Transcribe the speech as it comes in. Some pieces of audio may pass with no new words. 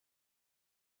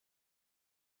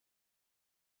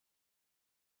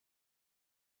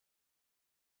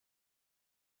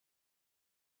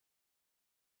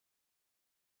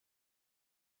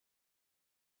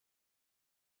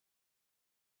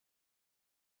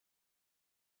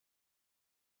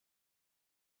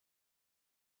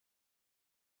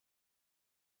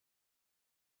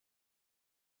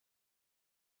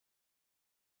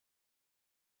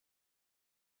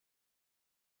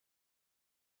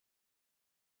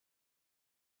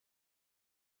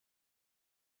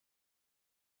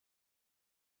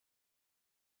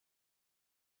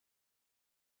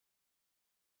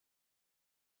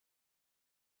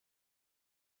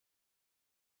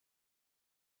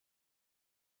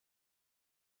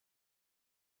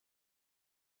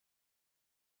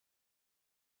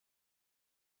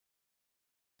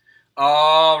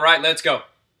All right, let's go.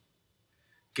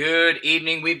 Good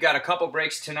evening. We've got a couple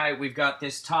breaks tonight. We've got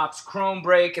this Topps Chrome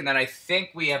break, and then I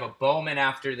think we have a Bowman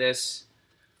after this,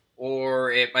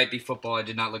 or it might be football. I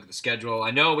did not look at the schedule.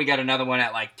 I know we got another one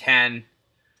at like 10,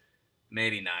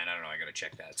 maybe 9. I don't know. I got to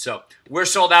check that. So we're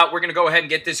sold out. We're going to go ahead and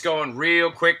get this going real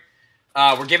quick.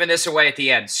 We're giving this away at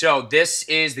the end. So this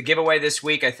is the giveaway this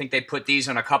week. I think they put these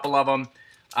on a couple of them.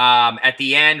 At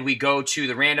the end, we go to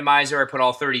the randomizer. I put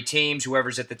all 30 teams.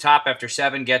 Whoever's at the top after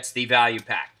 7 gets the value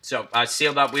pack. So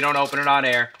sealed up. We don't open it on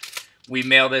air. We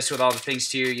mail this with all the things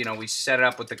to you. You know, we set it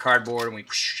up with the cardboard and we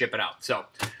ship it out. So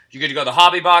you're good to go. The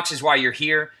hobby box is why you're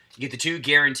here. You get the 2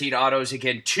 guaranteed autos.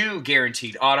 Again, 2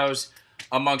 guaranteed autos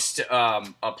amongst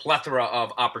a plethora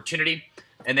of opportunity.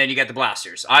 And then you get the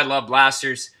blasters. I love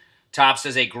blasters. Topps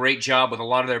does a great job with a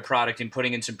lot of their product in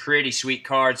putting in some pretty sweet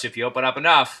cards. So if you open up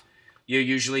enough, you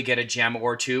usually get a gem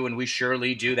or 2, and we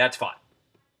surely do. That's fine.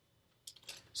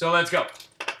 So let's go.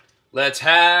 Let's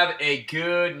have a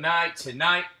good night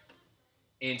tonight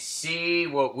and see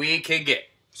what we can get.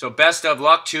 So best of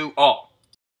luck to all.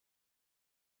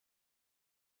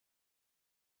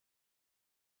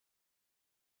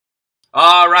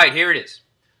 All right, here it is.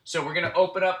 So we're going to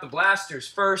open up the blasters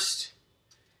first.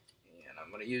 And I'm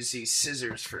going to use these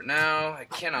scissors for now. I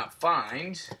cannot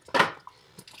find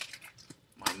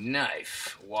my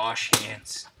knife. Wash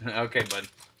hands. Okay, bud.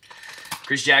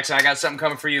 Chris Jackson, I got something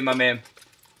coming for you, my man.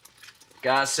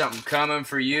 Got something coming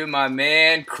for you, my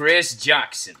man. Chris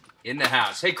Jackson in the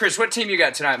house. Hey, Chris, what team you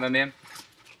got tonight, my man?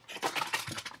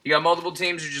 You got multiple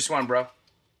teams or just one, bro?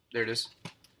 There it is.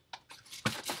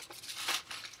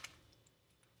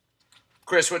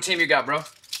 Chris, what team you got, bro?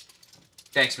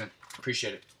 Thanks, man.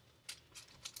 Appreciate it.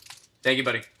 Thank you,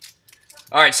 buddy.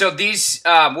 All right, so these,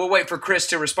 we'll wait for Chris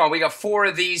to respond. We got 4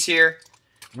 of these here.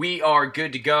 We are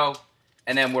good to go,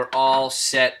 and then we're all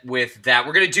set with that.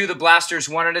 We're going to do the blasters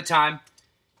one at a time,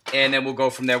 and then we'll go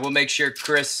from there. We'll make sure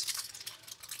Chris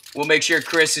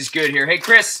is good here. Hey,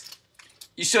 Chris,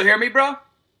 you still hear me, bro?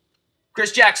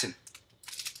 Chris Jackson.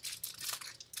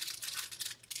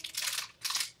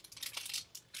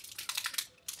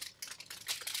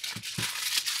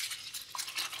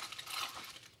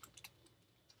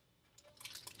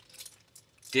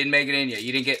 Didn't make it in yet.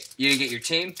 You didn't get your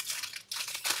team?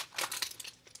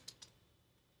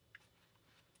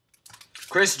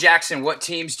 Chris Jackson, what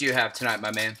teams do you have tonight,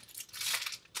 my man?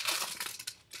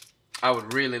 I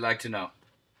would really like to know.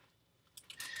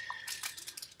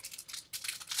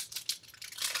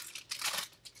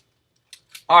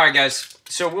 All right, guys.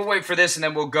 So we'll wait for this, and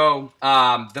then we'll go.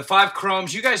 The 5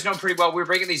 chromes, you guys know pretty well. We were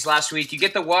breaking these last week. You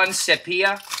get the 1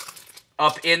 sepia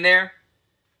up in there.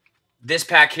 This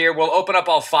pack here, we'll open up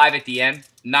all 5 at the end.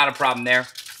 Not a problem there.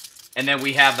 And then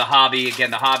we have the hobby. Again,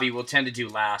 the hobby we'll tend to do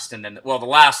last. And then, well, the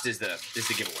last is the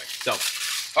giveaway. So,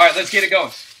 all right, let's get it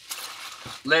going.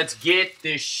 Let's get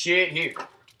this shit here.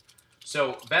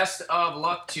 So, best of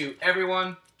luck to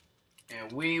everyone.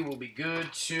 And we will be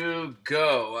good to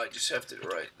go. I just have to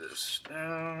write this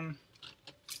down.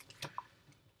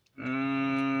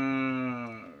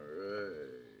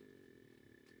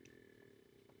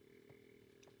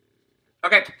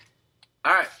 Okay.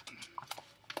 All right.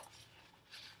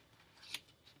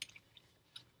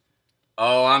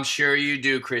 Oh, I'm sure you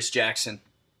do, Chris Jackson.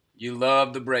 You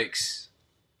love the breaks.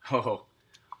 Oh,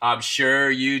 I'm sure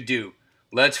you do.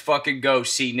 Let's fucking go,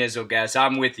 C. Nizzle, guys.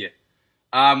 I'm with you.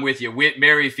 I'm with you. Whit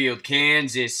Merrifield,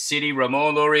 Kansas City,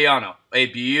 Ramon Laureano. A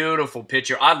beautiful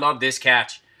pitcher. I love this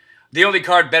catch. The only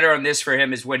card better on this for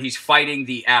him is when he's fighting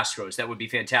the Astros. That would be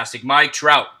fantastic. Mike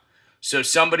Trout. So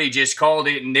somebody just called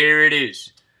it, and there it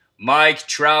is. Mike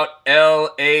Trout,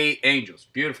 L.A. Angels.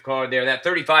 Beautiful card there. That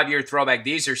 35-year throwback.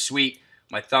 These are sweet.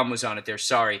 My thumb was on it there.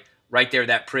 Sorry. Right there,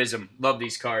 that prism. Love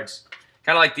these cards.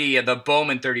 Kind of like the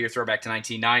Bowman 30-year throwback to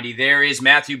 1990. There is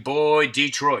Matthew Boyd,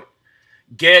 Detroit.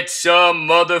 Get some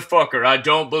motherfucker. I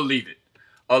don't believe it.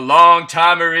 A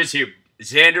long-timer is here.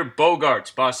 Xander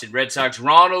Bogaerts, Boston Red Sox.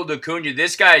 Ronald Acuna.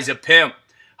 This guy is a pimp.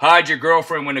 Hide your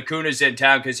girlfriend when Acuna's in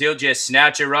town because he'll just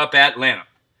snatch her up Atlanta.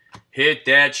 Hit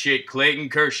that shit. Clayton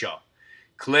Kershaw.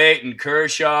 Clayton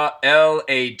Kershaw,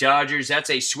 L.A. Dodgers. That's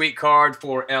a sweet card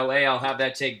for L.A. I'll have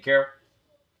that taken care of.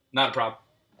 Not a problem.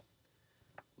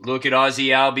 Look at Ozzie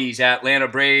Albies, Atlanta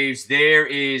Braves. There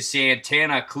is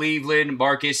Santana, Cleveland,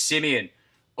 Marcus Semien,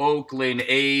 Oakland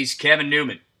A's, Kevin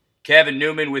Newman. Kevin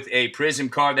Newman with a prism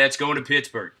card that's going to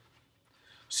Pittsburgh.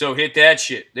 So hit that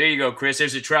shit. There you go, Chris.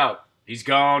 There's a Trout. He's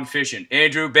gone fishing.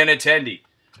 Andrew Benintendi,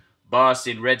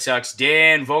 Boston Red Sox.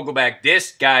 Dan Vogelback.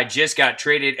 This guy just got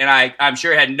traded, and I'm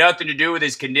sure it had nothing to do with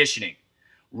his conditioning.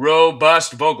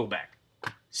 Robust Vogelback.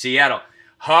 Seattle.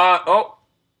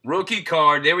 Rookie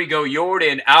card. There we go.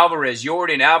 Yordan Alvarez.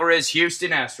 Yordan Alvarez,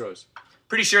 Houston Astros.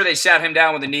 Pretty sure they sat him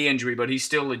down with a knee injury, but he's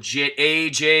still legit.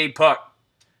 A.J. Puck.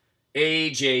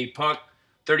 A.J. Puck.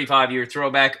 35-year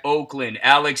throwback. Oakland.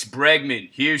 Alex Bregman,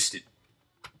 Houston.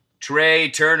 Trey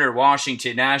Turner,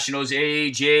 Washington Nationals.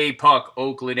 A.J. Puck,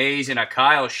 Oakland A's. And a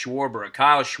Kyle Schwarber. A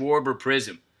Kyle Schwarber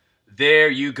Prism. There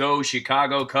you go,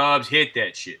 Chicago Cubs. Hit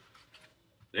that shit.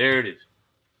 There it is.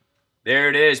 There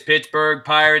it is. Pittsburgh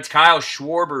Pirates. Kyle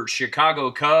Schwarber,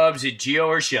 Chicago Cubs. And Gio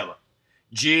Urshela.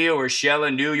 Gio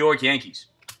Urshela, New York Yankees.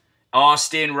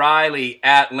 Austin Riley,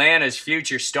 Atlanta's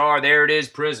future star. There it is,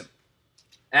 Prism.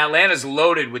 Atlanta's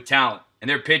loaded with talent, and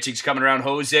their pitching's coming around.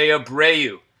 Jose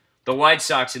Abreu. The White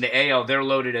Sox in the AL, they're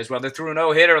loaded as well. They threw a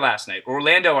no-hitter last night.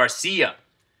 Orlando Arcia.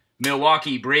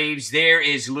 Milwaukee Braves. There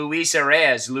is Luis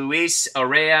Arias. Luis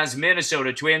Arias,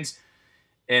 Minnesota Twins.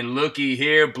 And looky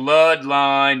here,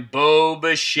 Bloodline, Bo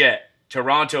Bichette.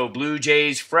 Toronto Blue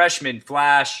Jays, freshman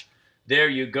Flash. There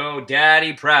you go,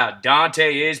 Daddy proud.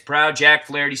 Dante is proud. Jack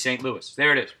Flaherty, St. Louis.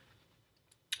 There it is.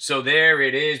 So there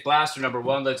it is, blaster number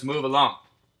 1. Let's move along.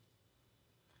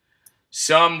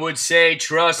 Some would say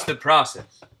trust the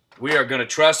process. We are going to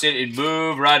trust it and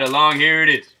move right along. Here it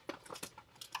is.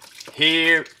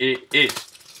 Here it is.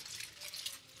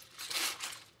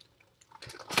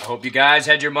 I hope you guys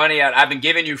had your money out. I've been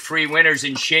giving you free winners,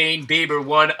 and Shane Bieber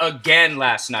won again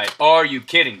last night. Are you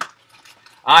kidding me?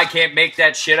 I can't make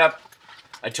that shit up.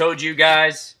 I told you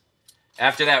guys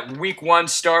after that week 1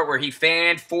 start where he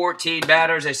fanned 14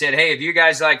 batters, I said, hey, if you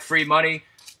guys like free money,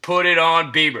 put it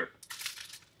on Bieber.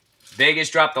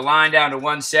 Vegas dropped the line down to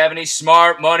 170.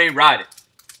 Smart money, ride it.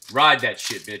 Ride that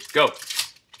shit, bitch. Go.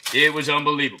 It was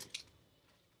unbelievable.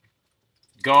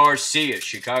 Garcia,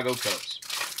 Chicago Cubs.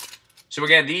 So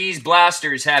again, these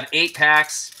blasters have 8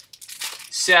 packs,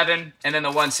 7, and then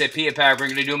the 1 Sepia pack. We're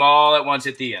going to do them all at once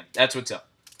at the end. That's what's up.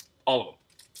 All of them.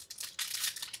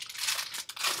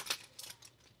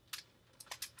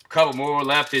 A couple more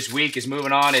left this week is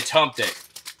moving on. It's hump day.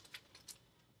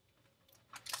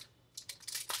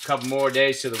 Couple more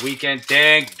days to the weekend.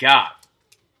 Thank God.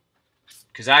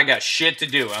 Because I got shit to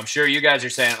do. I'm sure you guys are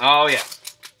saying, oh, yeah.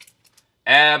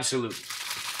 Absolutely.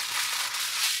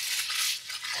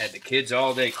 Had the kids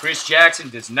all day. Chris Jackson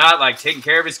does not like taking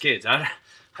care of his kids. I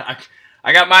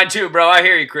got mine too, bro. I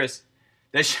hear you, Chris.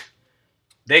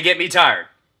 They get me tired.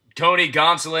 Tony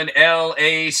Gonsolin,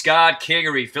 L.A. Scott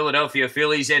Kingery, Philadelphia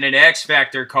Phillies, and an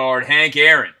X-Factor card, Hank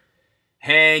Aaron.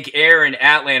 Hank Aaron,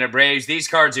 Atlanta Braves. These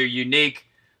cards are unique.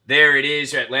 There it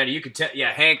is, Atlanta. You could tell,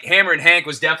 yeah, Hammer and Hank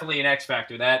was definitely an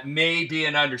X-Factor. That may be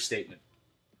an understatement.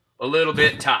 A little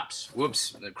bit tops.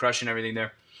 Whoops, they're crushing everything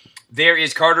there. There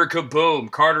is Carter Kaboom.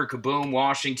 Carter Kaboom,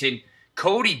 Washington.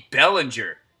 Cody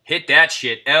Bellinger. Hit that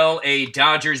shit. L.A.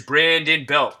 Dodgers, Brandon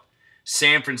Belt.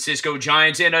 San Francisco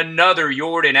Giants, and another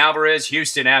Yordan Alvarez,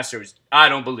 Houston Astros. I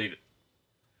don't believe it.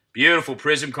 Beautiful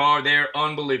prism card there.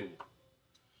 Unbelievable.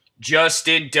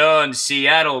 Justin Dunn,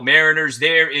 Seattle Mariners.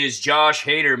 There is Josh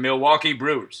Hader, Milwaukee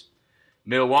Brewers.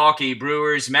 Milwaukee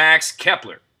Brewers, Max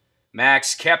Kepler.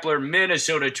 Max Kepler,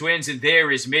 Minnesota Twins. And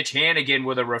there is Mitch Hanigan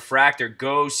with a refractor.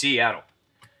 Go Seattle.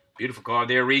 Beautiful card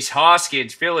there. Rhys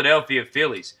Hoskins, Philadelphia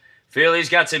Phillies. Phillies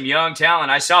got some young talent.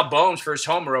 I saw Bohm's first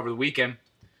homer over the weekend.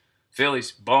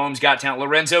 Phillies. Bohm's got talent.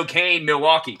 Lorenzo Cain,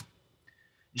 Milwaukee.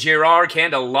 Gerard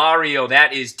Candelario,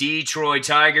 that is Detroit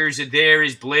Tigers. And there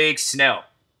is Blake Snell.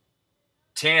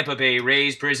 Tampa Bay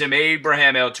Rays Prism.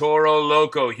 Abraham El Toro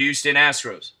Loco, Houston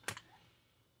Astros.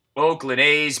 Oakland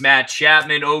A's, Matt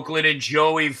Chapman. Oakland and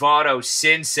Joey Votto,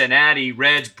 Cincinnati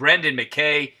Reds. Brendan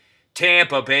McKay,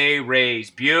 Tampa Bay Rays.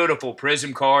 Beautiful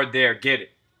prism card there. Get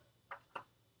it.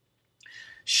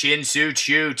 Shin-Soo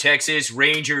Choo, Texas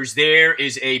Rangers. There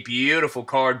is a beautiful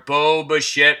card. Bo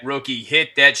Bichette, rookie.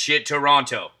 Hit that shit,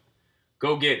 Toronto.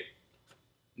 Go get it.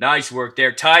 Nice work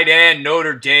there. Tight end,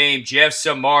 Notre Dame, Jeff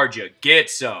Samardzija. Get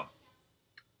some.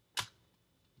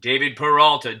 David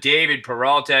Peralta,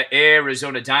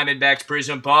 Arizona Diamondbacks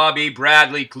Prism. Bobby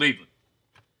Bradley, Cleveland.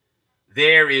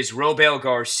 There is Robel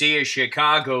Garcia,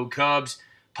 Chicago Cubs.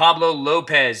 Pablo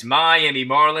Lopez, Miami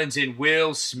Marlins, and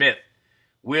Will Smith.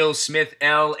 Will Smith,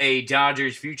 L.A.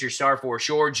 Dodgers, future star for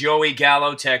sure. Joey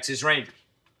Gallo, Texas Rangers.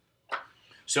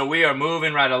 So we are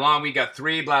moving right along. We got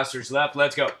 3 blasters left.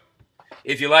 Let's go.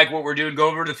 If you like what we're doing, go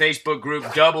over to the Facebook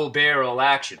group, Double Barrel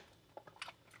Action.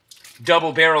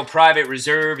 Double Barrel Private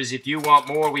Reserve is if you want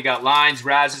more. We got lines,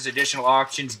 razzes, additional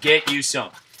auctions. Get you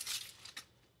some.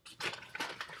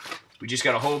 We just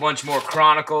got a whole bunch more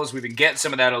Chronicles. We've been getting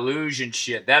some of that Illusion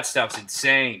shit. That stuff's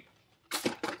insane.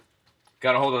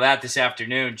 Got a hold of that this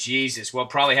afternoon. Jesus. We'll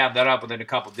probably have that up within a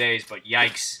couple days, but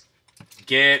yikes.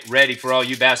 Get ready for all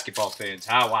you basketball fans.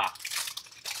 How wow.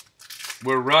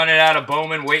 We're running out of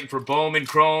Bowman, waiting for Bowman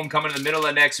Chrome coming in the middle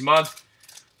of next month.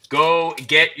 Go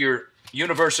get your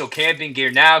Universal camping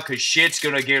gear now because shit's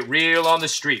going to get real on the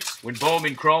streets. When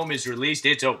Bowman Chrome is released,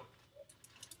 it's over.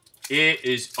 It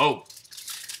is over.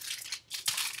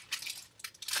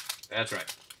 That's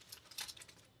right.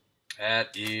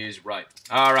 That is right.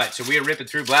 All right, so we are ripping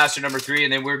through blaster number 3,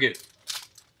 and then we're good.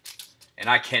 And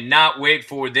I cannot wait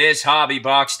for this hobby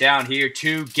box down here.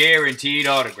 2 guaranteed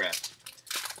autographs.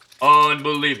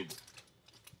 Unbelievable.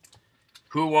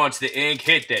 Who wants the ink?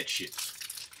 Hit that shit.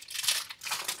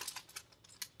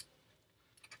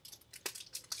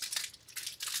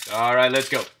 All right, let's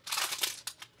go.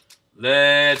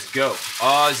 Let's go.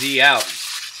 Ozzie Albies.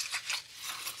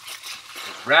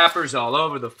 There's wrappers all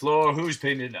over the floor. Who's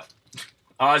pinning it up?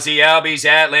 Ozzie Albies,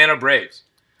 Atlanta Braves.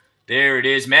 There it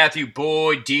is. Matthew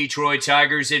Boyd, Detroit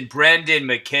Tigers, and Brendan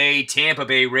McKay, Tampa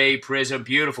Bay Ray Prism.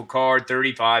 Beautiful card,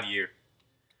 35-year.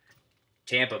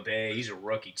 Tampa Bay, he's a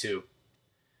rookie too.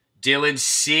 Dylan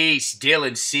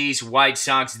Cease, White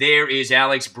Sox. There is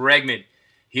Alex Bregman.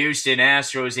 Houston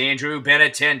Astros, Andrew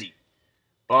Benintendi.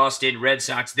 Boston Red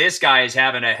Sox. This guy is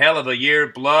having a hell of a year.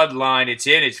 Bloodline, it's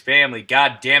in his family.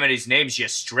 God damn it, his name's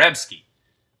Yastrzemski.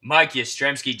 Mike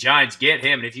Yastrzemski, Giants, get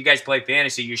him. And if you guys play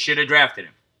fantasy, you should have drafted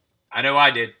him. I know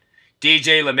I did.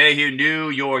 DJ LeMahieu, New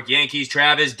York Yankees,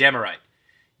 Travis Demerite.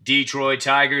 Detroit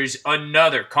Tigers,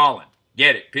 another Colin.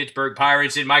 Get it. Pittsburgh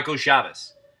Pirates and Michael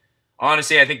Chavez.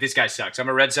 Honestly, I think this guy sucks. I'm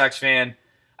a Red Sox fan.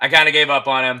 I kind of gave up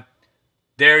on him.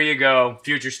 There you go.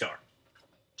 Future star.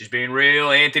 Just being real.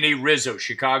 Anthony Rizzo,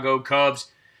 Chicago Cubs.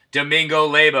 Domingo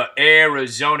Leyba,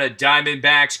 Arizona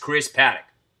Diamondbacks. Chris Paddock.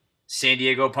 San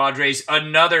Diego Padres,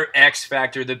 another X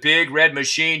Factor. The Big Red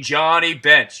Machine, Johnny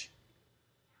Bench.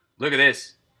 Look at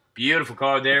this. Beautiful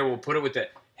card there. We'll put it with the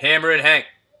Hammer and Hank.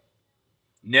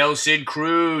 Nelson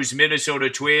Cruz, Minnesota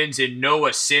Twins, and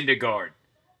Noah Syndergaard.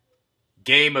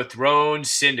 Game of Thrones,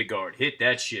 Syndergaard. Hit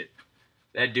that shit.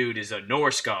 That dude is a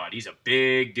Norse god. He's a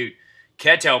big dude.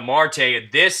 Ketel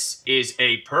Marte, this is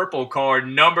a purple card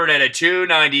numbered at a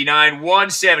 299,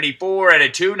 174 at a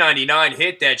 299.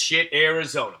 Hit that shit,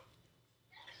 Arizona.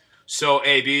 So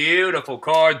a beautiful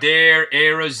card there,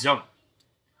 Arizona.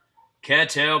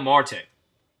 Ketel Marte.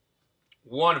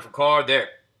 Wonderful card there.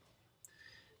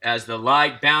 As the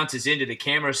light bounces into the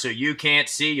camera so you can't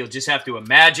see, you'll just have to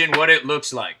imagine what it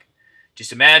looks like.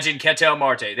 Just imagine Ketel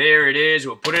Marte. There it is.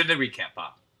 We'll put it in the recap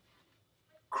pop.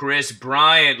 Chris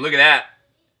Bryant. Look at that.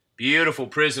 Beautiful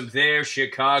prism there.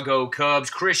 Chicago Cubs.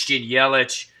 Christian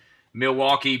Yelich.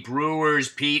 Milwaukee Brewers.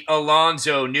 Pete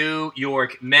Alonso. New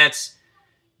York Mets.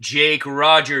 Jake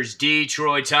Rogers.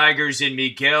 Detroit Tigers. And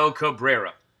Miguel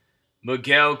Cabrera.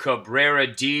 Miguel Cabrera.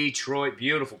 Detroit.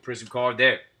 Beautiful prism card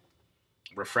there.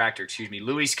 Refractor, excuse me.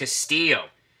 Luis Castillo.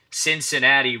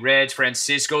 Cincinnati Reds.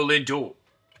 Francisco Lindor.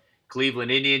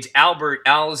 Cleveland Indians, Albert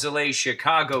Alzolay,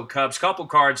 Chicago Cubs. Couple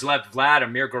cards left.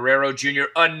 Vladimir Guerrero Jr.,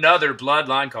 another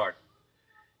bloodline card.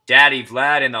 Daddy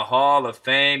Vlad in the Hall of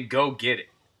Fame. Go get it.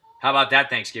 How about that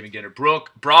Thanksgiving dinner?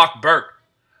 Brock Burke.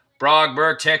 Brock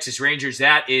Burke, Texas Rangers.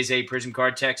 That is a Prism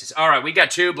card, Texas. All right, we got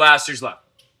 2 blasters left.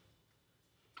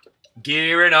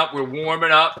 Gearing up. We're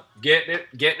warming up. Getting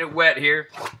it wet here.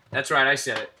 That's right, I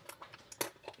said it.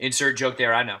 Insert joke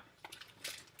there, I know.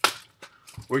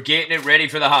 We're getting it ready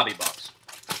for the hobby box.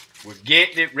 We're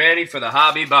getting it ready for the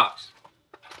hobby box.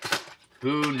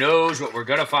 Who knows what we're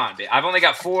going to find? I've only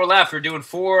got 4 left. We're doing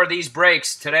 4 of these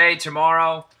breaks today,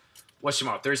 tomorrow. What's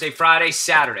tomorrow? Thursday, Friday,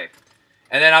 Saturday.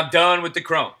 And then I'm done with the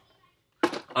chrome.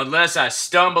 Unless I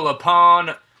stumble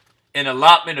upon an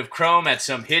allotment of chrome at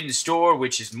some hidden store,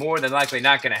 which is more than likely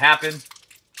not going to happen.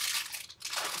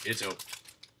 It's over.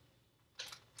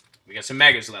 We got some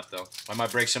megas left, though. I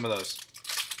might break some of those.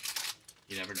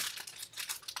 You never know.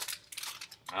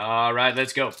 All right,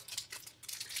 let's go.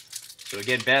 So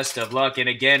again, best of luck. And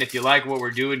again, if you like what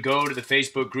we're doing, go to the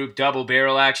Facebook group, Double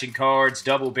Barrel Action Cards,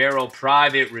 Double Barrel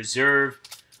Private Reserve.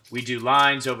 We do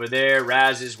lines over there,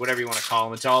 Razzes, whatever you want to call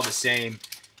them. It's all the same.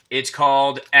 It's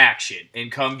called Action,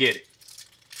 and come get it.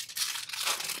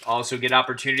 Also get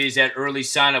opportunities at early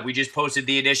sign-up. We just posted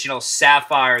the additional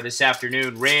Sapphire this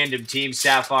afternoon. Random Team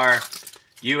Sapphire.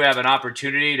 You have an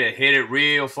opportunity to hit it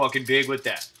real fucking big with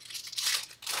that.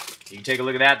 You can take a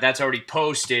look at that. That's already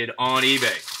posted on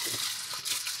eBay.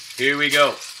 Here we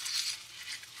go.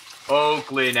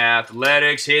 Oakland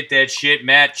Athletics. Hit that shit,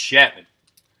 Matt Chapman.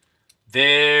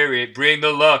 There it. Bring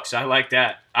the looks. I like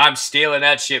that. I'm stealing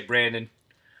that shit, Brandon.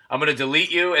 I'm going to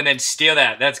delete you and then steal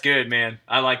that. That's good, man.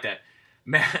 I like that.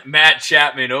 Matt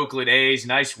Chapman, Oakland A's.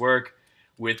 Nice work.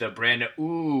 with a brand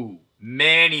new,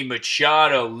 Manny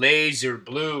Machado laser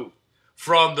blue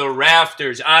from the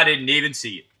rafters. I didn't even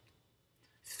see it.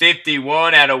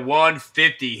 51 out of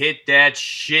 150. Hit that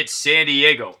shit, San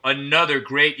Diego. Another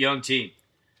great young team.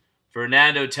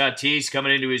 Fernando Tatis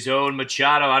coming into his own.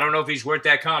 Machado, I don't know if he's worth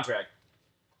that contract,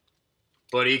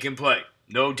 but he can play.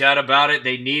 No doubt about it.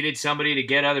 They needed somebody to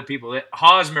get other people.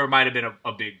 Hosmer might have been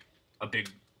a big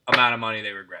amount of money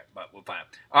they regret, but we'll find out.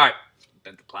 All right.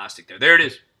 Bent the plastic there. There it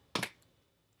is.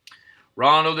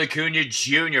 Ronald Acuna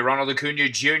Jr. Ronald Acuna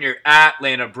Jr.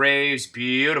 Atlanta Braves.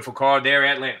 Beautiful card there,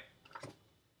 Atlanta.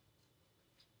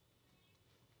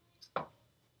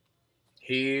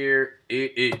 Here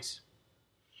it is.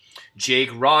 Jake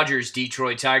Rogers,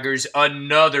 Detroit Tigers.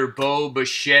 Another Bo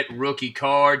Bichette rookie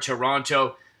card.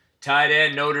 Toronto. Tight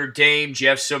end, Notre Dame,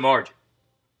 Jeff Samardzija.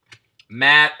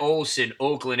 Matt Olson,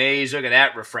 Oakland A's. Look at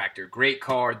that refractor. Great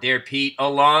card there. Pete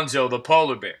Alonso, the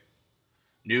polar bear.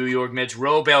 New York Mets,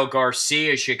 Robel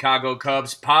Garcia, Chicago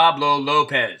Cubs, Pablo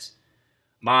Lopez.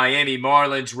 Miami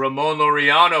Marlins, Ramon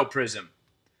Laureano Prism.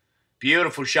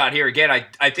 Beautiful shot here. Again,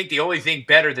 I think the only thing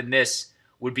better than this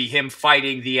would be him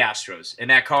fighting the Astros. And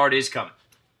that card is coming.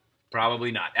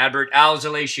 Probably not. Adbert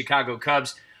Alzolay, Chicago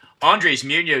Cubs. Andres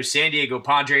Munoz, San Diego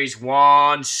Padres.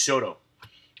 Juan Soto.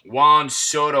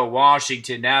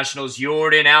 Washington Nationals.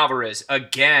 Yordan Alvarez.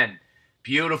 Again,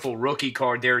 beautiful rookie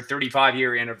card there.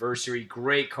 35-year anniversary.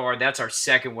 Great card. That's our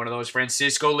second one of those.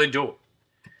 Francisco Lindor.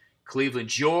 Cleveland,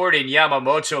 Jordan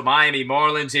Yamamoto. Miami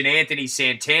Marlins. And Anthony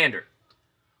Santander.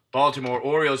 Baltimore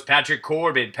Orioles. Patrick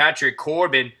Corbin.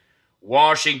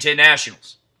 Washington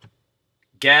Nationals.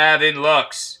 Gavin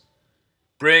Lux.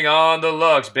 Bring on the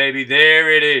Lux, baby.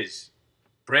 There it is.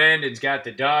 Brandon's got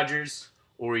the Dodgers,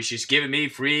 or he's just giving me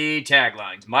free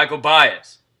taglines. Michael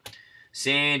Baez.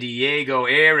 San Diego.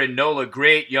 Aaron Nola.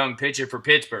 Great young pitcher for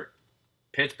Pittsburgh.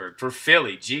 For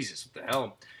Philly. Jesus, what the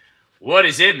hell? What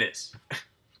is in this?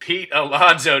 Pete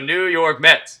Alonso. New York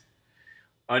Mets.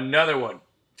 Another one.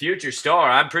 Future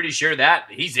star. I'm pretty sure that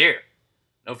he's there.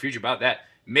 No future about that.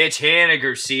 Mitch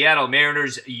Haniger, Seattle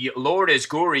Mariners. Lourdes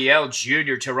Gurriel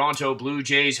Jr., Toronto Blue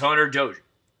Jays. Hunter Dozier.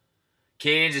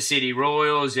 Kansas City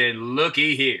Royals. And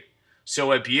looky here.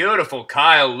 So a beautiful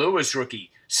Kyle Lewis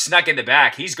rookie snuck in the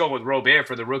back. He's going with Robert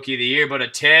for the Rookie of the Year, but a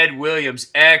Ted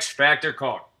Williams X-Factor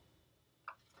card.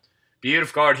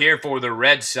 Beautiful card here for the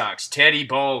Red Sox. Teddy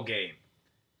Ball Game.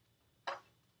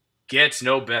 Gets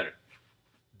no better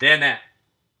than that.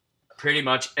 Pretty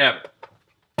much ever.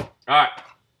 All right.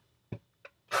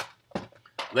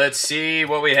 Let's see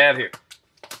what we have here.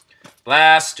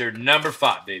 Blaster number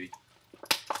 5, baby.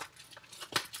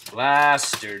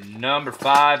 Blaster number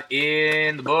 5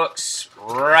 in the books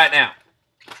right now.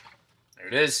 There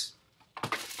it is.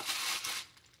 Our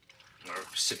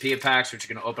Sepia packs, which are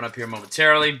going to open up here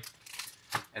momentarily.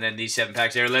 And then these 7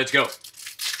 packs there. Let's go.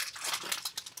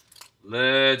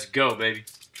 Let's go, baby.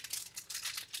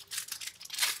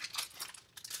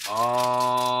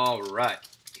 All right.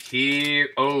 Here,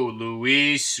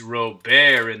 Luis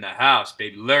Robert in the house,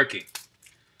 baby. Lurking.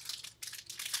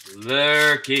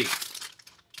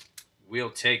 We'll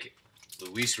take it.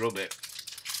 Luis Robert.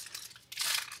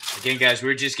 Again, guys,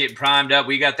 we're just getting primed up.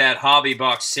 We got that hobby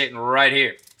box sitting right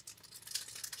here.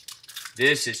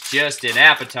 This is just an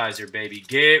appetizer, baby.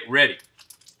 Get ready.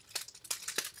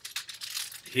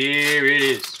 Here it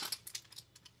is.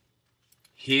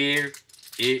 Here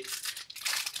it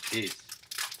is.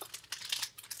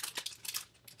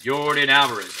 Yordan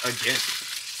Alvarez again.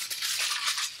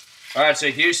 All right, so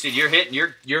Houston, you're hitting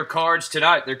your cards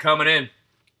tonight. They're coming in.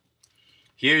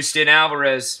 Houston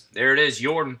Alvarez. There it is,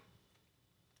 Yordan.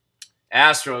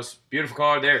 Astros. Beautiful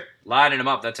card there. Lining them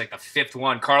up. That's like the 5th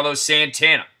one. Carlos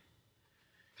Santana.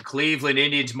 Cleveland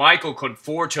Indians. Michael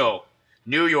Conforto.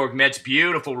 New York Mets.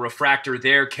 Beautiful refractor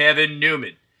there. Kevin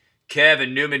Newman.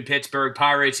 Pittsburgh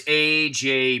Pirates.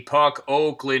 A.J. Puck.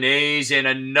 Oakland A's. And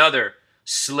another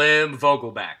Slim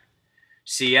Vogelback.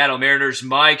 Seattle Mariners.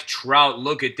 Mike Trout.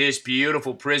 Look at this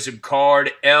beautiful prism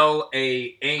card.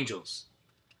 L.A. Angels.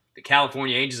 The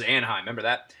California Angels of Anaheim. Remember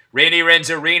that? Randy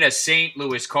Renzarina. St.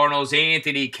 Louis Cardinals.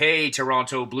 Anthony K.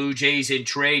 Toronto Blue Jays. And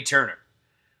Trey Turner.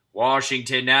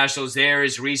 Washington Nationals. There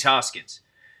is Rhys Hoskins.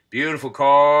 Beautiful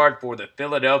card for the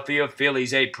Philadelphia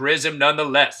Phillies. A prism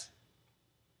nonetheless.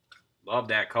 Love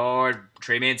that card.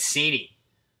 Trey Mancini,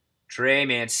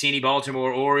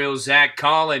 Baltimore Orioles. Zach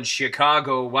Collins,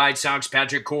 Chicago White Sox.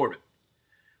 Patrick Corbin.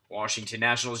 Washington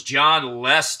Nationals. John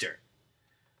Lester.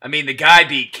 I mean, the guy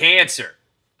beat cancer.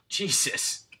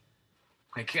 Jesus.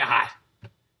 My God.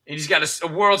 And he's got a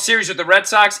World Series with the Red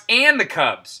Sox and the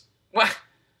Cubs. What?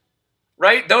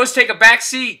 Right? Those take a back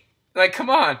seat. Like, come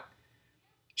on.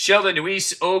 Sheldon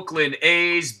Neuse, Oakland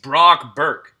A's. Brock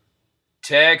Burke,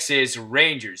 Texas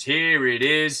Rangers. Here it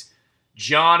is.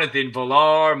 Jonathan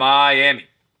Villar, Miami.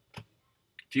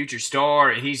 Future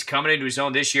star, he's coming into his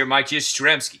own this year. Mike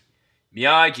Yastrzemski.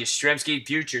 Mike Yastrzemski,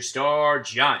 future star,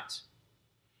 Giants.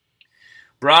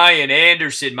 Brian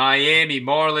Anderson, Miami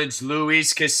Marlins.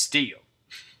 Luis Castillo.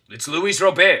 It's Luis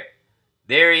Robert.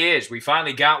 There he is. We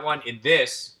finally got one in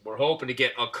this. We're hoping to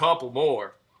get a couple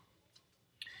more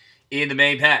in the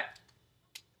main pack.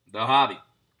 The hobby.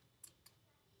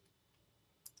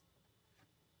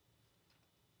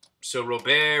 So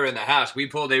Robert in the house. We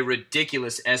pulled a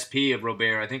ridiculous SP of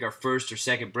Robert. I think our first or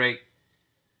second break.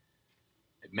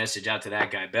 Message out to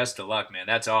that guy. Best of luck, man.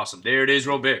 That's awesome. There it is,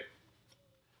 Robert.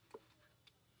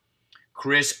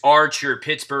 Chris Archer,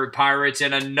 Pittsburgh Pirates,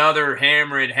 and another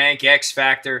hammering Hank X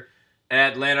Factor,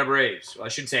 Atlanta Braves. Well, I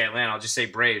shouldn't say Atlanta. I'll just say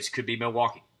Braves. Could be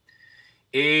Milwaukee.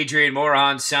 Adrian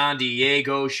Morejon, San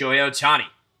Diego, Shohei Ohtani.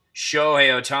 Shohei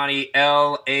Ohtani,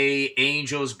 L.A.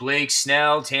 Angels, Blake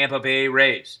Snell, Tampa Bay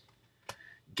Rays.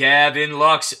 Gavin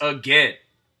Lux again.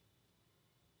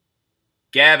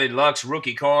 Gavin Lux,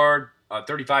 rookie card,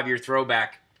 35-year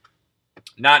throwback.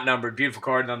 Not numbered, beautiful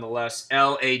card nonetheless.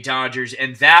 L.A. Dodgers,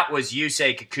 and that was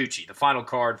Yusei Kikuchi, the final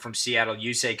card from Seattle,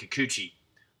 Yusei Kikuchi,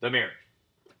 the Mariners.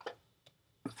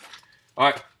 All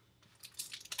right.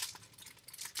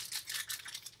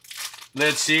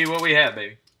 Let's see what we have,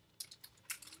 baby.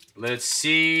 Let's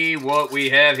see what we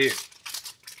have here.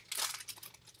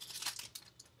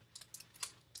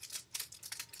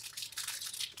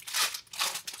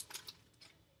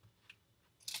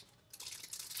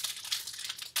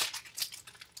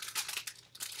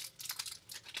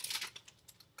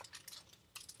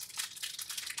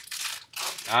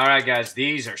 All right, guys,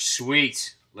 these are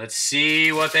sweet. Let's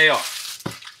see what they are.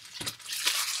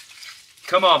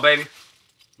 Come on, baby.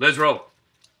 Let's roll.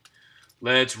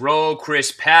 Let's roll.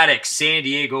 Chris Paddock, San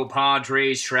Diego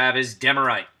Padres, Travis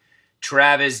Demerite.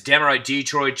 Travis Demerite,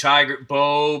 Detroit Tiger,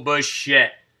 Bo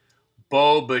Bichette.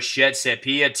 Bo Bichette,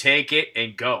 Sepia, take it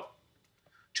and go.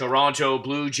 Toronto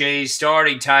Blue Jays,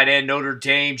 starting tight end, Notre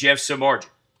Dame, Jeff Samardzija.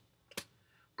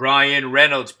 Brian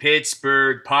Reynolds,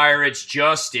 Pittsburgh Pirates,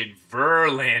 Justin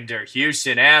Verlander,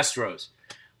 Houston Astros.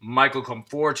 Michael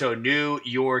Conforto, New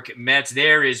York Mets.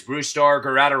 There is Brusdar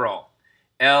Graterol.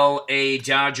 L.A.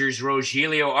 Dodgers,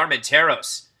 Rogelio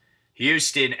Armenteros.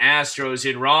 Houston Astros,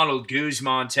 and Ronald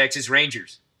Guzman, Texas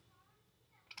Rangers.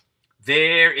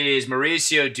 There is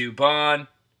Mauricio Dubon.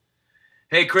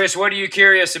 Hey, Chris, what are you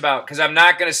curious about? Because I'm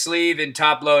not going to sleeve and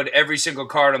top load every single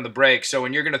card on the break. So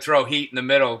when you're going to throw heat in the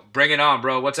middle, bring it on,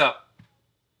 bro. What's up?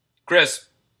 Chris,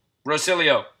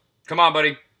 Rosilio, come on,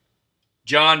 buddy.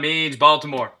 John Means,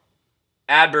 Baltimore.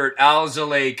 Adbert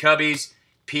Alzolay, Cubbies.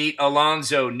 Pete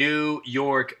Alonso, New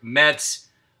York Mets.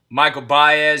 Michael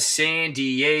Baez, San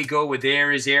Diego. With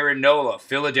there is Aaron Nola,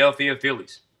 Philadelphia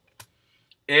Phillies.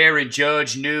 Aaron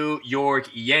Judge, New York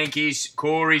Yankees.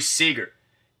 Corey Seager,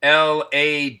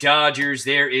 L.A. Dodgers.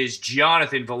 There is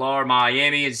Jonathan Villar,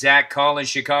 Miami, and Zach Collins,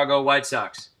 Chicago White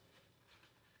Sox.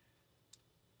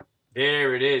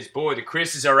 There it is. Boy, the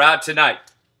Chris's are out tonight.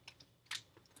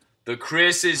 The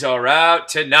Chris's are out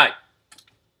tonight.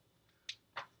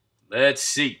 Let's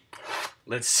see.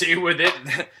 Let's see where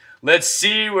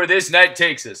this night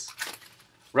takes us.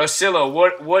 Rosillo,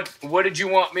 what did you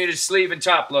want me to sleeve and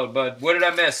top load, bud? What did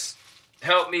I miss?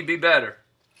 Help me be better.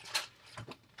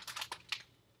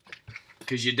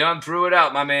 Because you done threw it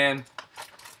out, my man.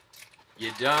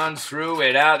 You done threw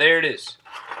it out. There it is.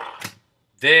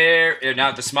 There.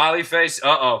 Now the smiley face.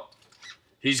 Uh-oh.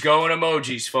 He's going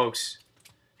emojis, folks.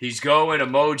 He's going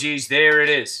emojis. There it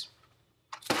is.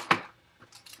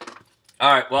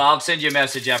 All right. Well, I'll send you a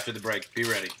message after the break. Be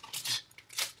ready.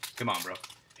 Come on, bro.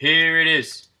 Here it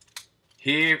is.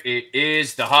 Here it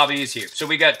is. The hobby is here. So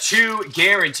we got 2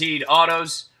 guaranteed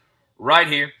autos right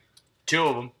here. 2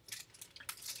 of them.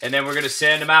 And then we're going to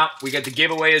send them out. We got the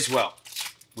giveaway as well.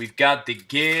 We've got the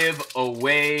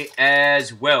giveaway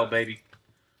as well, baby.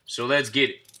 So let's get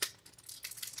it.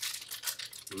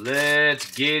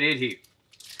 Let's get it here.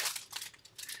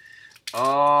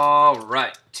 All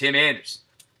right. Tim Anderson.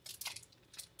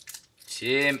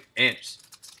 Tim Anderson.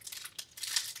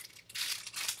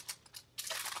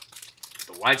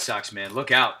 The White Sox, man.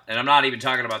 Look out. And I'm not even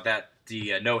talking about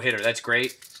the no-hitter. That's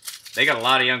great. They got a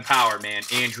lot of young power, man.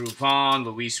 Andrew Vaughn,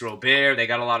 Luis Robert. They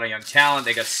got a lot of young talent.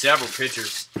 They got several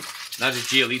pitchers. Not just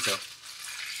Giolito.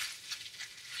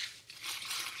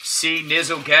 See,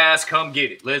 Nizzle Gas, come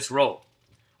get it. Let's roll.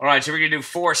 All right, so we're going to do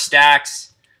 4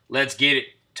 stacks. Let's get it.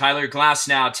 Tyler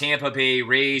Glasnow, Tampa Bay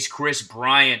Rays. Chris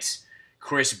Bryant,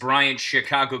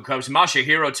 Chicago Cubs.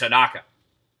 Masahiro Tanaka,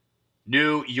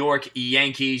 New York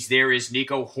Yankees. There is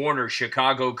Nico Horner,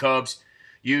 Chicago Cubs.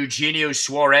 Eugenio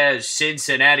Suarez,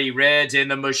 Cincinnati Reds,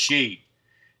 and the Machine.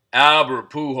 Albert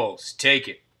Pujols, take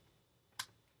it.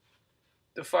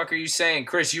 The fuck are you saying,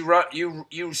 Chris?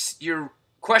 You're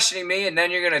questioning me, and then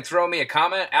you're gonna throw me a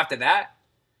comment after that?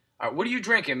 All right, what are you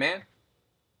drinking, man?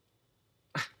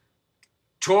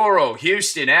 Toro,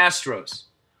 Houston Astros.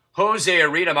 Jose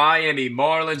Arena, Miami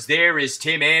Marlins. There is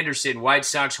Tim Anderson, White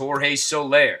Sox, Jorge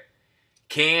Soler.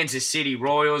 Kansas City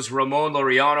Royals, Ramon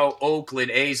Laureano,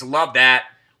 Oakland A's. Love that.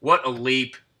 What a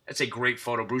leap. That's a great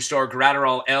photo. Brusdar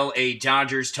Graterol, L.A.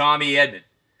 Dodgers, Tommy Edman.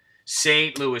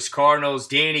 St. Louis Cardinals,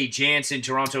 Danny Jansen,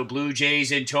 Toronto Blue Jays,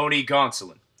 and Tony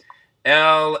Gonsolin.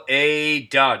 L.A.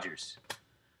 Dodgers.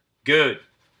 Good.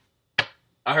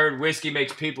 I heard whiskey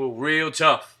makes people real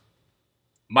tough.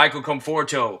 Michael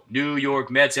Conforto, New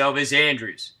York Mets, Elvis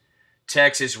Andrus.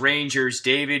 Texas Rangers,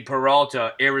 David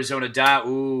Peralta, Arizona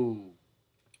Ooh.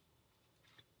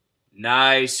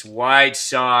 Nice. White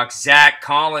Sox, Zach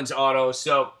Collins auto.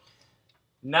 So,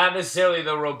 not necessarily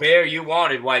the Robert you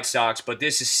wanted, White Sox, but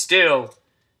this is still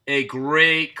a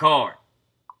great card.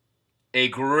 A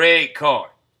great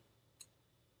card.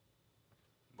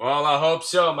 Well, I hope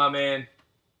so, my man.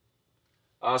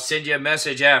 I'll send you a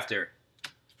message after.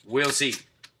 We'll see.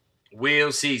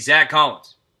 We'll see. Zach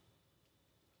Collins.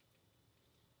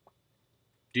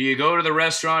 Do you go to the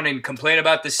restaurant and complain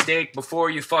about the steak before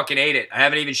you fucking ate it? I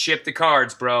haven't even shipped the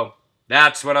cards, bro.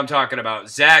 That's what I'm talking about.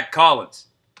 Zach Collins.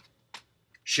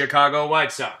 Chicago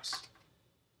White Sox.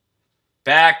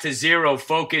 Back to zero.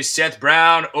 Focus. Seth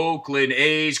Brown. Oakland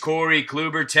A's. Corey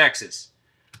Kluber, Texas.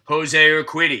 Jose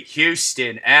Urquidy.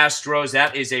 Houston Astros.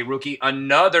 That is a rookie.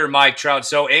 Another Mike Trout.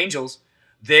 So Angels.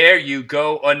 There you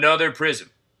go. Another Prism.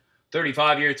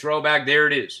 35-year throwback. There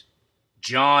it is.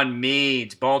 John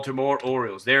Means, Baltimore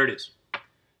Orioles. There it is.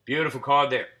 Beautiful card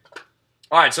there.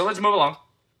 All right, so let's move along.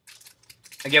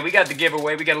 Again, we got the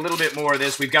giveaway. We got a little bit more of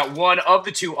this. We've got one of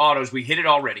the two autos. We hit it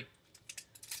already.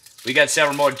 We got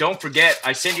several more. Don't forget,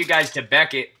 I send you guys to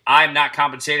Beckett. I'm not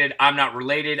compensated. I'm not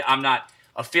related. I'm not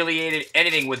affiliated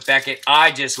anything with Beckett. I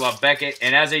just love Beckett.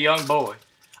 And as a young boy,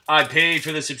 I paid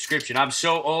for the subscription. I'm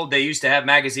so old, they used to have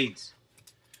magazines.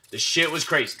 The shit was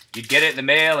crazy. You'd get it in the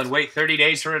mail and wait 30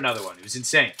 days for another one. It was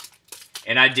insane.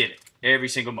 And I did it every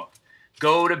single month.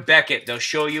 Go to Beckett. They'll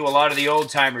show you a lot of the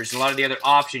old-timers, a lot of the other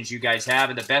options you guys have.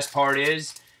 And the best part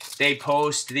is they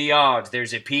post the odds.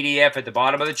 There's a PDF at the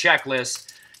bottom of the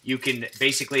checklist. You can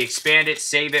basically expand it,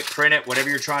 save it, print it, whatever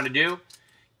you're trying to do.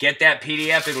 Get that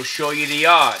PDF. It'll show you the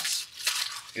odds.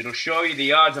 It'll show you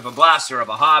the odds of a blaster, of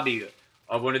a hobby,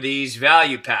 of one of these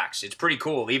value packs. It's pretty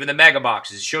cool. Even the mega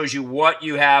boxes. It shows you what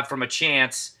you have from a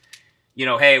chance. You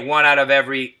know, hey, 1 out of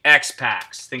every X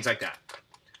packs. Things like that.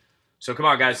 So come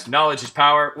on, guys. Knowledge is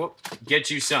power. Whoop,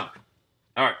 get you some.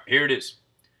 All right, here it is.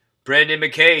 Brendan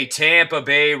McKay, Tampa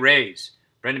Bay Rays.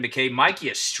 Brendan McKay, Mikey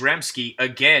Yastrzemski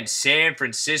again, San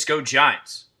Francisco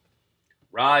Giants.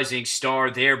 Rising star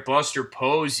there, Buster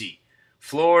Posey.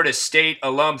 Florida State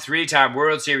alum, 3-time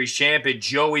World Series champion,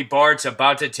 Joey Bart's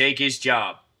about to take his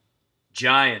job.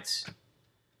 Giants.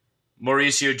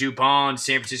 Mauricio Dupont,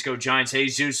 San Francisco Giants,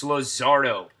 Jesus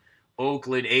Luzardo.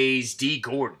 Oakland A's, D.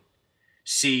 Gordon.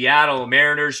 Seattle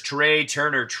Mariners, Trey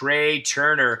Turner. Trey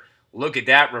Turner, look at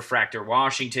that refractor.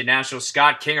 Washington Nationals,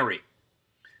 Scott Kingery.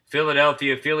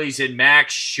 Philadelphia Phillies and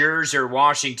Max Scherzer,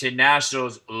 Washington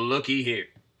Nationals, looky here.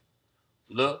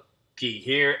 Looky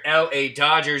here. L.A.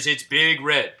 Dodgers, it's Big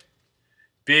Red.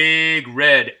 Big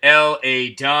Red.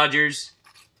 L.A. Dodgers.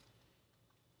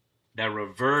 That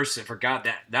reverse, I forgot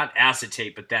that. Not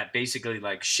acetate, but that basically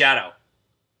like shadow.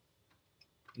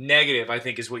 Negative, I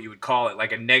think is what you would call it.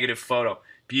 Like a negative photo.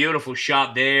 Beautiful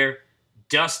shot there.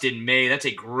 Dustin May. That's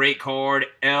a great card.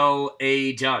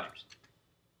 L.A. Dodgers.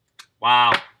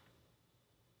 Wow.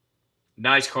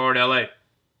 Nice card, L.A.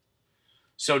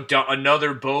 So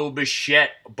another Bo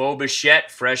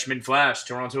Bichette, freshman flash,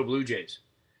 Toronto Blue Jays.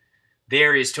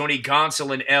 There is Tony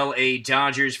Gonsolin, L.A.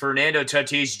 Dodgers. Fernando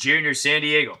Tatis Jr., San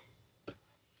Diego.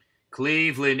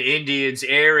 Cleveland Indians,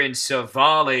 Aaron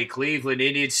Savale. Cleveland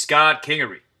Indians, Scott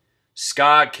Kingery.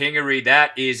 Scott Kingery,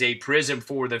 that is a prism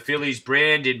for the Phillies.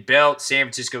 Brandon Belt, San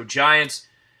Francisco Giants.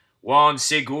 Juan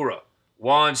Segura,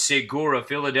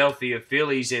 Philadelphia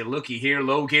Phillies. And looky here,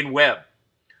 Logan Webb.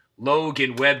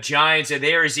 Logan Webb, Giants, and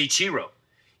there is Ichiro.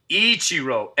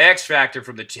 Ichiro, X Factor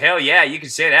from the... Hell yeah, you can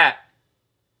say that.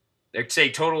 They'd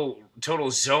say total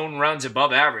zone runs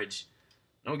above average.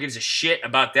 No one gives a shit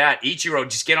about that. Ichiro,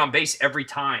 just get on base every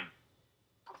time.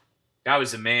 That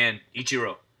was the man,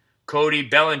 Ichiro. Cody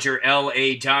Bellinger,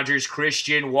 L.A. Dodgers.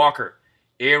 Christian Walker,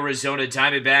 Arizona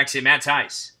Diamondbacks, and Matt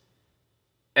Tice.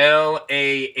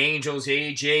 L.A. Angels,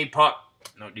 A.J. Puck.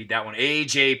 Don't need that one.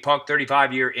 A.J. Puck,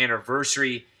 35-year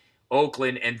anniversary,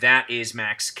 Oakland, and that is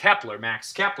Max Kepler.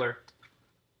 Max Kepler,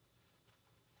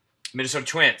 Minnesota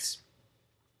Twins.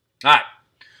 All right,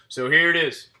 so here it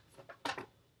is.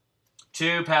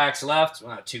 2 packs left.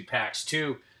 Well, not 2 packs,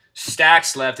 2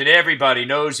 stacks left, and everybody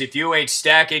knows if you ain't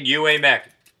stacking, you ain't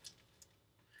macking.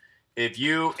 If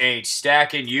you ain't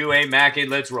stacking, you ain't macking.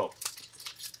 Let's roll.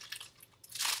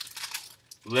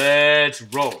 Let's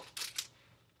roll.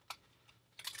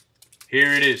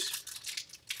 Here it is.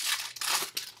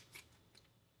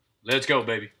 Let's go,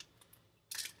 baby.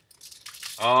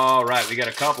 All right, we got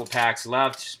a couple packs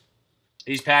left.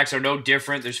 These packs are no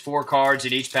different. There's 4 cards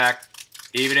in each pack,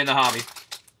 even in the hobby.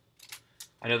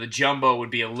 I know the jumbo would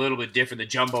be a little bit different. The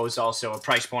jumbo is also a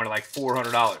price point of like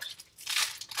 $400.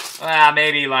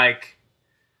 Maybe like,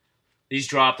 these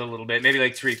dropped a little bit. Maybe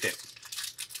like $350.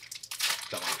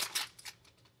 Something like that.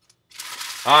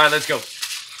 All right, let's go.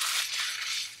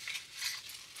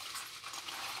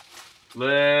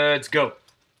 Let's go.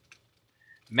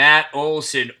 Matt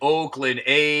Olson, Oakland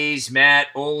A's. Matt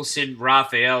Olson,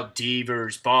 Rafael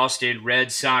Devers, Boston Red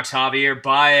Sox. Javier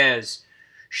Baez,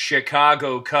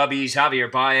 Chicago Cubbies. Javier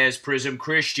Baez, Prism.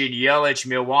 Christian Yelich,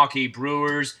 Milwaukee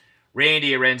Brewers.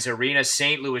 Randy Arozarena,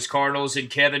 St. Louis Cardinals. And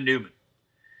Kevin Newman.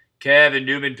 Kevin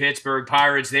Newman, Pittsburgh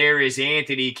Pirates. There is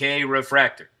Anthony K.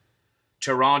 Refractor.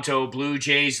 Toronto Blue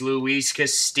Jays, Luis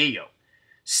Castillo.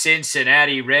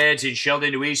 Cincinnati Reds and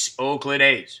Sheldon Neuse, Oakland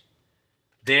A's.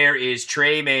 There is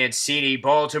Trey Mancini,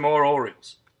 Baltimore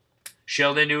Orioles.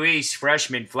 Sheldon Neuse,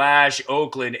 freshman flash,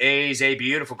 Oakland A's. A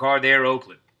beautiful card there,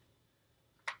 Oakland.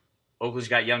 Oakland's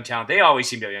got young talent. They always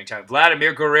seem to have young talent.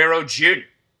 Vladimir Guerrero Jr.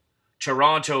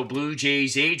 Toronto Blue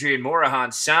Jays, Adrian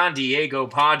Morejon, San Diego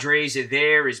Padres.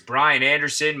 There is Brian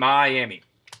Anderson, Miami.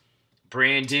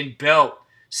 Brandon Belt,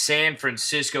 San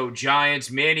Francisco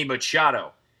Giants, Manny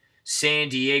Machado. San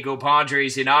Diego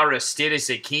Padres, and Aristides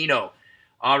Aquino.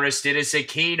 Aristides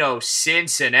Aquino,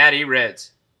 Cincinnati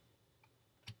Reds.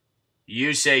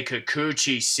 Yusei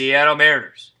Kikuchi, Seattle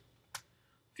Mariners.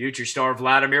 Future star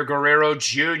Vladimir Guerrero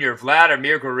Jr.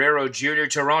 Vladimir Guerrero Jr.,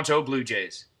 Toronto Blue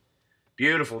Jays.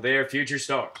 Beautiful there, future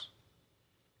stars.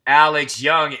 Alex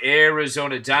Young,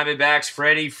 Arizona Diamondbacks.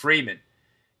 Freddie Freeman,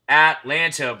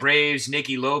 Atlanta Braves.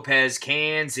 Nicky Lopez,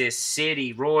 Kansas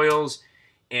City Royals.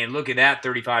 And look at that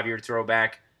 35-year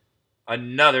throwback.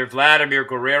 Another Vladimir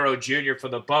Guerrero Jr. for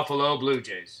the Buffalo Blue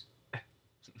Jays.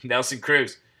 Nelson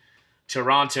Cruz.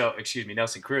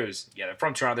 Nelson Cruz. Yeah, they're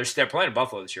from Toronto. They're playing in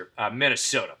Buffalo this year.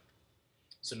 Minnesota.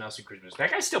 So Nelson Cruz.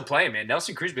 That guy's still playing, man.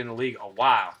 Nelson Cruz has been in the league a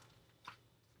while.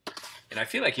 And I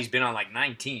feel like he's been on like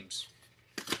 9 teams.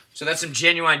 So that's some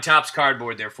genuine Topps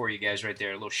cardboard there for you guys right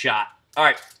there. A little shot. All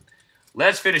right.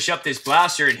 Let's finish up this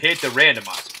blaster and hit the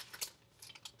randomizer.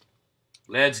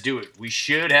 Let's do it. We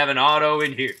should have an auto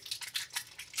in here.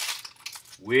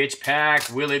 Which pack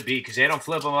will it be? Because they don't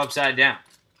flip them upside down.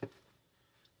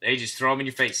 They just throw them in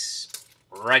your face.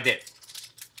 Right there.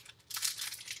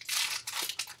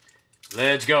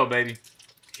 Let's go, baby.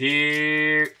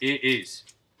 Here it is.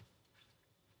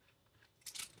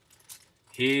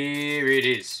 Here it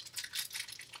is.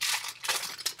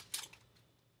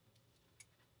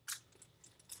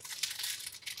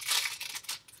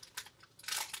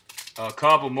 A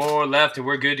couple more left and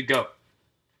we're good to go.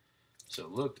 So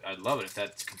look, I'd love it if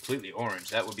that's completely orange.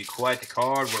 That would be quite the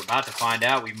card. We're about to find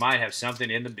out. We might have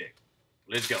something in the big.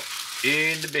 Let's go.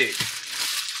 In the big.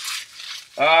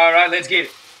 All right, let's get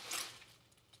it.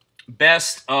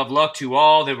 Best of luck to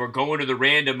all that we're going to the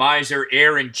randomizer.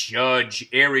 Aaron Judge.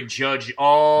 Aaron Judge,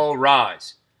 all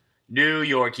rise. New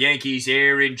York Yankees,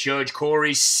 Aaron Judge.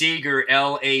 Corey Seager,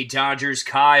 L.A. Dodgers.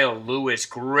 Kyle Lewis,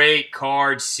 great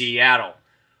card, Seattle.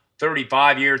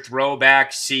 35-year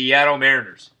throwback, Seattle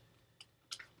Mariners.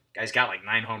 Guy's got like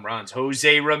 9 home runs.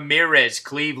 Jose Ramirez,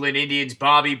 Cleveland Indians.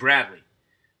 Bobby Bradley.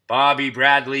 Bobby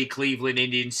Bradley, Cleveland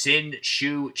Indians.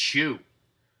 Shin-Soo Choo.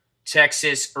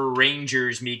 Texas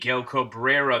Rangers, Miguel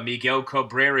Cabrera. Miguel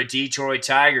Cabrera, Detroit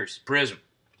Tigers. Prism.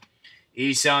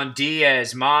 Isan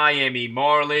Diaz, Miami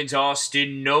Marlins.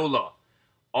 Austin Nola.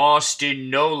 Austin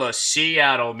Nola,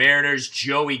 Seattle Mariners.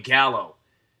 Joey Gallo.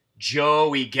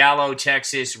 Joey Gallo,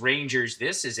 Texas Rangers.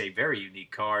 This is a very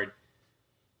unique card.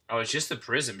 Oh, it's just the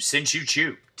Prism. Shin-Soo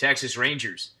Choo, Texas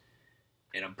Rangers.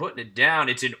 And I'm putting it down.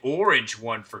 It's an orange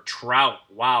one for Trout.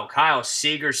 Wow. Kyle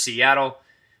Seager, Seattle.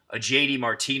 A J.D.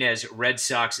 Martinez, Red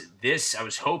Sox. This, I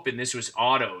was hoping this was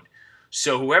autoed.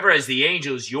 So whoever has the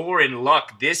Angels, you're in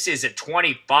luck. This is a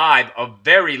 25, a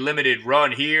very limited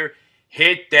run here.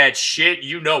 Hit that shit,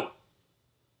 you know it.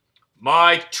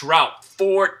 Mike Trout,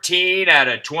 14 out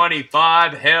of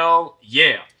 25. Hell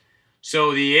yeah.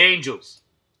 So the Angels.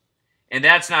 And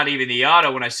that's not even the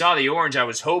auto. When I saw the orange, I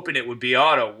was hoping it would be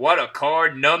auto. What a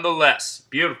card nonetheless.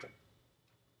 Beautiful.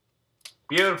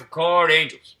 Beautiful card,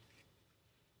 Angels.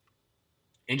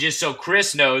 And just so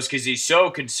Chris knows, because he's so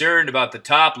concerned about the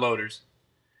top loaders,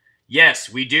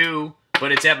 yes, we do,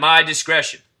 but it's at my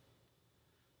discretion.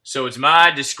 So it's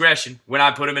my discretion when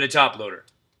I put him in a top loader.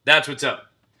 That's what's up.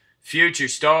 Future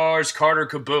Stars, Carter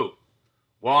Kieboom.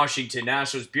 Washington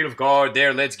Nationals, beautiful card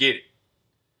there. Let's get it.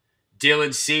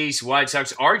 Dylan Cease, White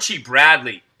Sox. Archie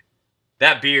Bradley.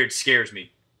 That beard scares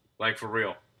me. Like, for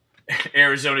real.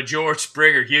 Arizona, George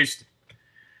Springer, Houston.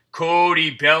 Cody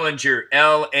Bellinger,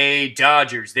 L.A.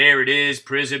 Dodgers. There it is.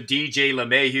 Prism, DJ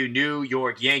LeMahieu, New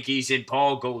York Yankees, and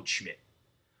Paul Goldschmidt.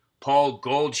 Paul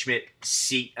Goldschmidt,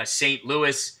 St.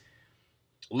 Louis.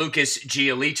 Lucas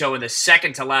Giolito. And the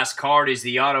second to last card is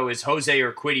the auto is Jose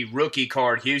Urquidy, rookie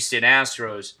card, Houston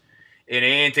Astros. And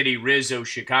Anthony Rizzo,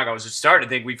 Chicago. I was starting to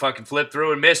think we fucking flipped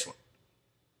through and missed one.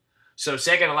 So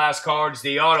second to last card is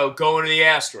the auto going to the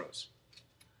Astros.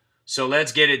 So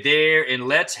let's get it there, and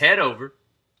let's head over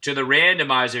to the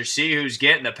randomizer, see who's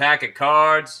getting the pack of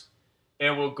cards,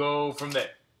 and we'll go from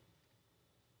there.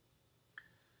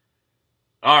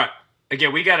 All right.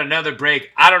 Again, we got another break.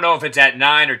 I don't know if it's at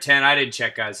 9 or 10. I didn't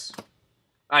check, guys.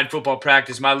 I had football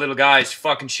practice. My little guy is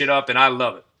fucking shit up, and I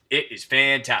love it. It is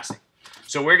fantastic.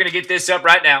 So we're going to get this up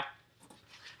right now.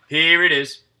 Here it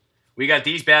is. We got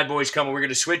these bad boys coming. We're going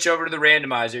to switch over to the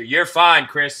randomizer. You're fine,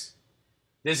 Chris.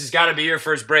 This has got to be your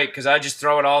first break because I just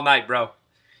throw it all night, bro.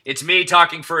 It's me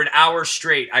talking for an hour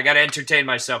straight. I got to entertain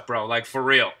myself, bro. Like, for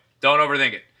real. Don't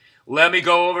overthink it. Let me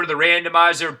go over to the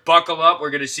randomizer. Buckle up.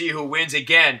 We're going to see who wins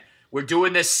again. We're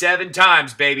doing this 7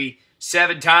 times, baby.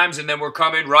 7 times, and then we're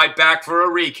coming right back for a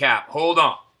recap. Hold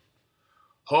on.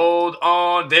 Hold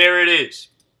on. There it is.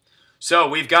 So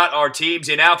we've got our teams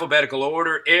in alphabetical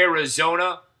order.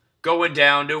 Arizona going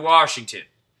down to Washington.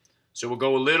 So we'll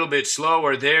go a little bit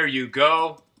slower. There you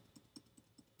go.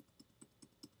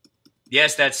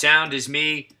 Yes, that sound is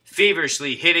me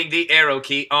feverishly hitting the arrow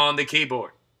key on the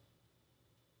keyboard.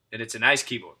 And it's a nice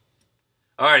keyboard.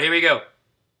 All right, here we go.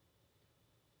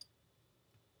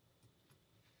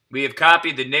 We have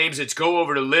copied the names. Let's go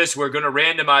over the list. We're going to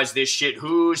randomize this shit.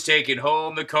 Who's taking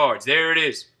home the cards? There it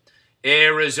is.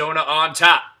 Arizona on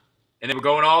top. And then we're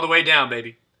going all the way down,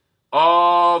 baby.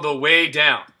 All the way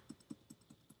down.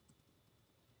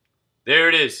 There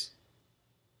it is.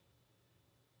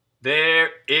 There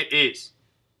it is.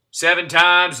 7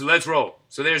 times. Let's roll.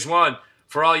 So there's 1.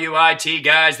 For all you IT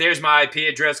guys, there's my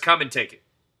IP address. Come and take it.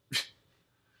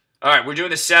 All right, we're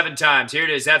doing this 7 times. Here it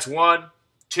is. That's 1,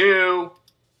 2,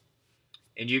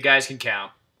 and you guys can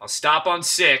count. I'll stop on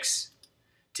 6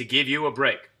 to give you a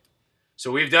break.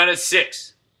 So we've done it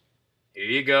 6. Here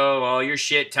you go. All your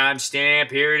shit timestamp.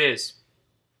 Here it is.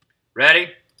 Ready?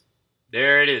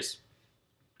 There it is.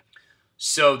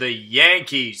 So the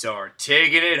Yankees are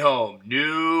taking it home.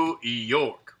 New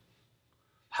York.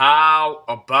 How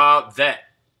about that?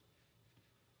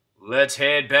 Let's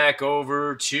head back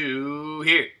over to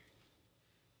here.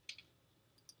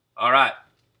 All right.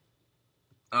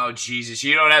 Oh, Jesus.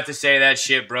 You don't have to say that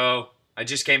shit, bro. I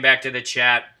just came back to the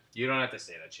chat. You don't have to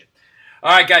say that shit.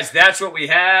 All right, guys, that's what we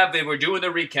have, and we're doing the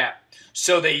recap.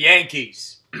 So the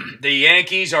Yankees. The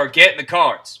Yankees are getting the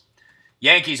cards.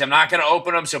 Yankees, I'm not going to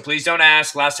open them, so please don't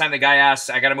ask. Last time the guy asked,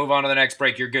 I got to move on to the next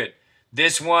break. You're good.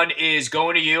 This one is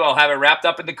going to you. I'll have it wrapped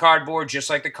up in the cardboard, just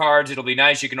like the cards. It'll be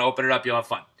nice. You can open it up. You'll have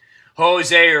fun.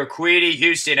 Jose Urquidy,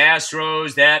 Houston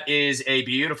Astros. That is a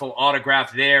beautiful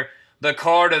autograph there. The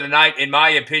card of the night, in my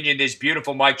opinion, this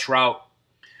beautiful Mike Trout.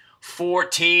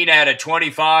 14 out of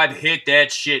 25. Hit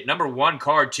that shit. Number 1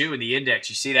 card, too, in the index.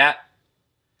 You see that?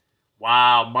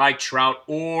 Wow, Mike Trout.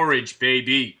 Orange,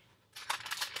 baby.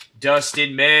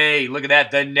 Dustin May. Look at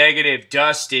that. The negative.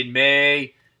 Dustin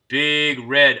May. Big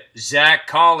red. Zach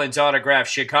Collins autograph.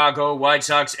 Chicago White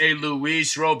Sox. A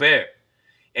Luis Robert.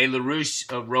 A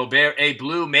Luis Robert. A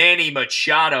blue Manny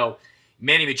Machado.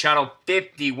 Manny Machado,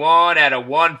 51 out of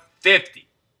 150.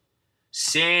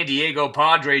 San Diego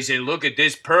Padres, and look at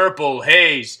this Purple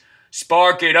Haze.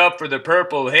 Spark it up for the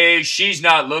Purple Haze. She's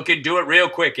not looking. Do it real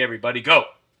quick, everybody. Go.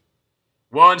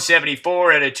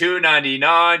 174 out of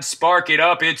 299. Spark it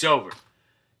up. It's over.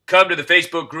 Come to the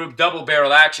Facebook group, Double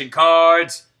Barrel Action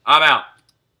Cards. I'm out.